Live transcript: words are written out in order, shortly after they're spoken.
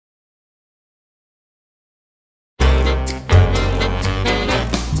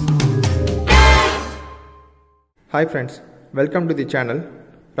Hi friends, welcome to the channel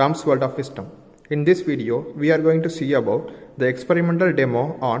Ram's World of Wisdom. In this video, we are going to see about the experimental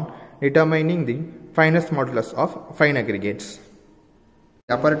demo on determining the fineness modulus of fine aggregates.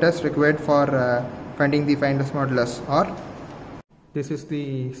 The apparatus required for finding the fineness modulus are: this is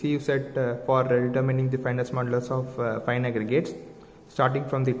the sieve set for determining the fineness modulus of fine aggregates. Starting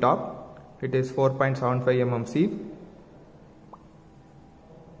from the top, it is 4.75 mm sieve.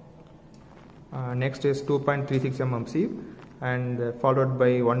 Next is 2.36 mm sieve, and followed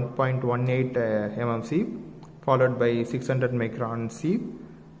by 1.18 mm sieve, followed by 600 micron sieve,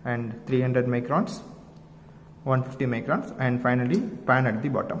 and 300 microns, 150 microns, and finally pan at the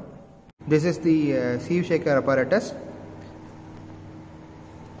bottom. This is the sieve shaker apparatus.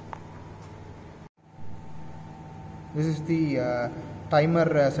 This is the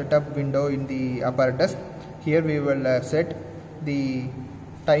timer setup window in the apparatus. Here we will set the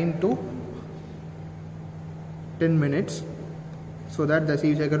time to 10 minutes so that the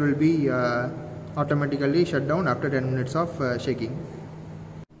sieve shaker will be automatically shut down after 10 minutes of shaking.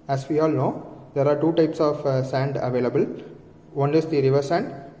 As we all know, there are two types of sand available. One is the river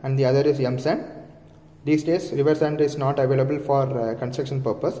sand and the other is M sand. These days river sand is not available for construction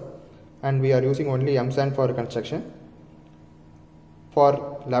purpose, and we are using only M sand for construction.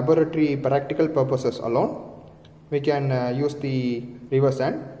 For laboratory practical purposes alone, we can use the river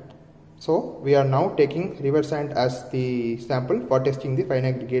sand. So we are now taking river sand as the sample for testing the fine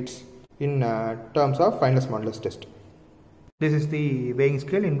aggregates in terms of fineness modulus test. This is the weighing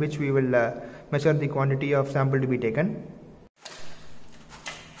scale in which we will measure the quantity of sample to be taken.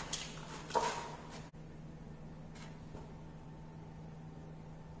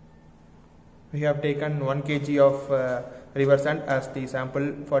 We have taken 1 kg of river sand as the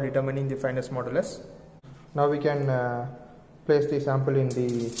sample for determining the fineness modulus. Now we can place the sample in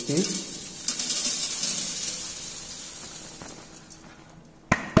the sieve.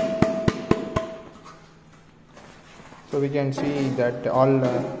 So we can see that all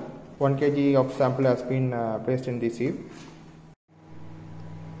 1 kg of sample has been placed in the sieve.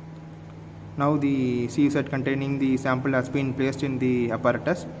 Now the sieve set containing the sample has been placed in the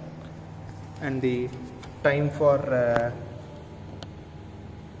apparatus, and the time for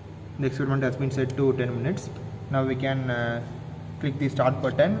the experiment has been set to 10 minutes. Now we can click the start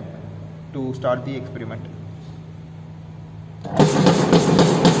button to start the experiment.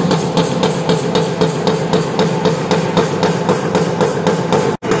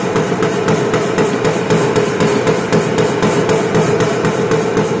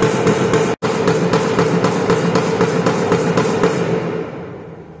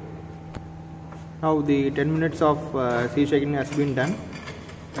 Now the 10 minutes of sieve shaking has been done,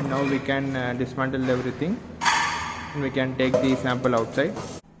 and now we can dismantle everything and we can take the sample outside.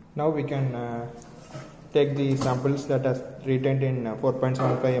 Now we can take the samples that are retained in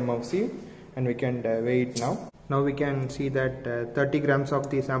 4.75 mm sieve, and we can weigh it now. Now we can see that 30 grams of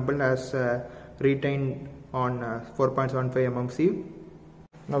the sample has retained on 4.75 mm sieve.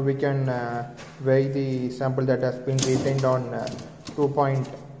 Now we can weigh the sample that has been retained on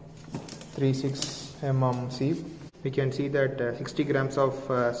 2.36 mm sieve. We can see that 60 grams of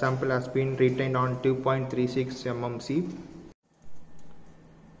sample has been retained on 2.36 mm sieve.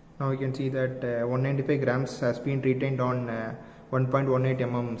 Now we can see that 195 grams has been retained on 1.18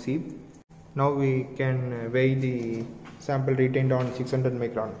 mm sieve. Now we can weigh the sample retained on 600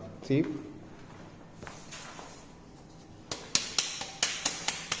 micron sieve.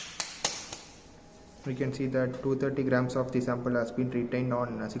 We can see that 230 grams of the sample has been retained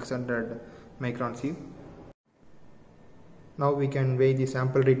on 600 micron sieve. Now we can weigh the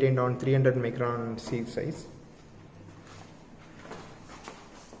sample retained on 300 micron sieve size.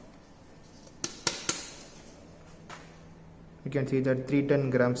 We can see that 310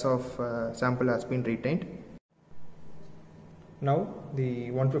 grams of sample has been retained. Now the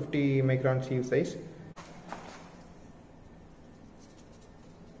 150 micron sieve size.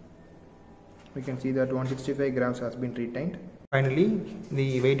 We can see that 165 grams has been retained. Finally,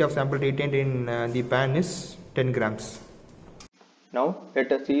 the weight of sample retained in the pan is 10 grams. Now let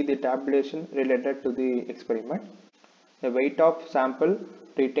us see the tabulation related to the experiment. The weight of sample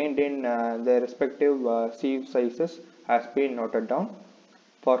retained in the respective sieve sizes has been noted down.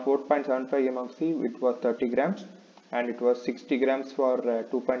 For 4.75 mm sieve it was 30 grams, and it was 60 grams for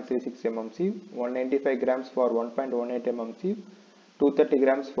 2.36 mm sieve, 195 grams for 1.18 mm sieve, 230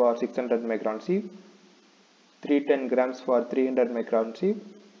 grams for 600 micron sieve, 310 grams for 300 micron sieve,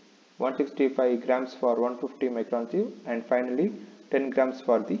 165 grams for 150 micron sieve, and finally 10 grams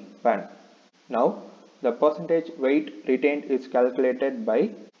for the pan. Now the percentage weight retained is calculated by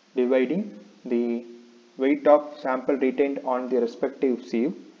dividing the weight of sample retained on the respective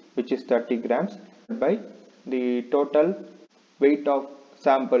sieve, which is 30 grams, by the total weight of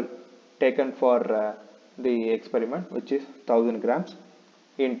sample taken for the experiment, which is 1000 grams,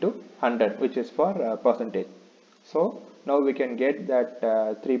 into 100, which is for percentage. So now we can get that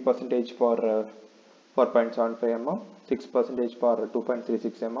 3% for 4.75 mm, 6% for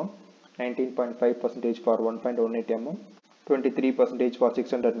 2.36 mm, 19.5% for 1.18 mm, 23% for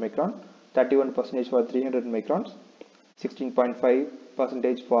 600 micron, 31% for 300 microns,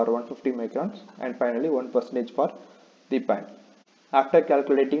 16.5% for 150 microns, and finally 1% for the pan. After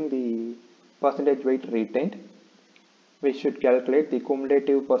calculating the percentage weight retained, we should calculate the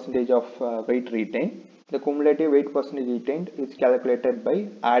cumulative percentage of weight retained. The cumulative weight percentage retained is calculated by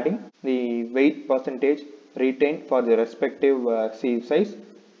adding the weight percentage retained for the respective sieve size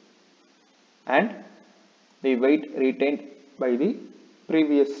and the weight retained by the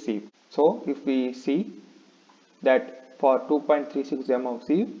previous sieve. So if we see that for 2.36 mm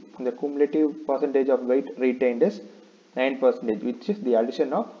sieve, the cumulative percentage of weight retained is 9%, which is the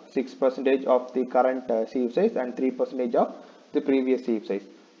addition of 6% of the current sieve size and 3% of the previous sieve size.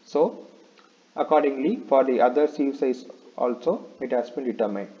 So accordingly, for the other sieve size also it has been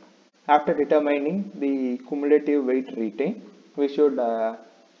determined. After determining the cumulative weight retained, we should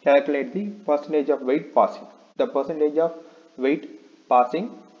calculate the percentage of weight passing. The percentage of weight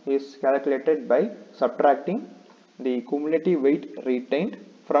passing is calculated by subtracting the cumulative weight retained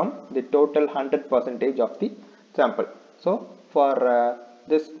from the total 100% of the sample. So for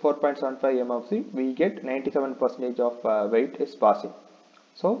this 4.75 mm sieve, we get 97% of weight is passing.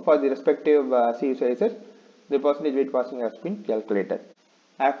 So for the respective sieve sizes, the percentage weight passing has been calculated.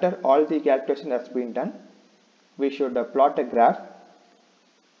 After all the calculation has been done, we should plot a graph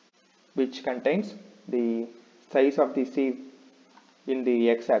which contains the size of the sieve in the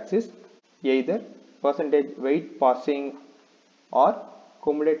x-axis, either percentage weight passing or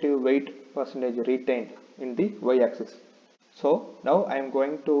cumulative weight percentage retained in the y-axis. So now I am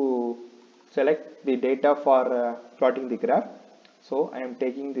going to select the data for plotting the graph. So I am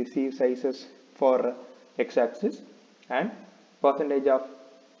taking the sieve sizes for x-axis and percentage of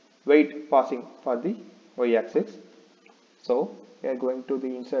weight passing for the y-axis. So we are going to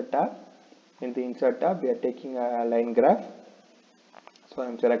the insert tab. In the insert tab, we are taking a line graph. So I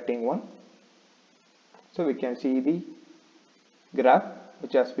am selecting one. So we can see the graph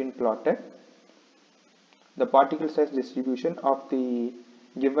which has been plotted. The particle size distribution of the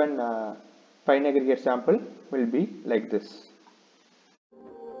given fine aggregate sample will be like this.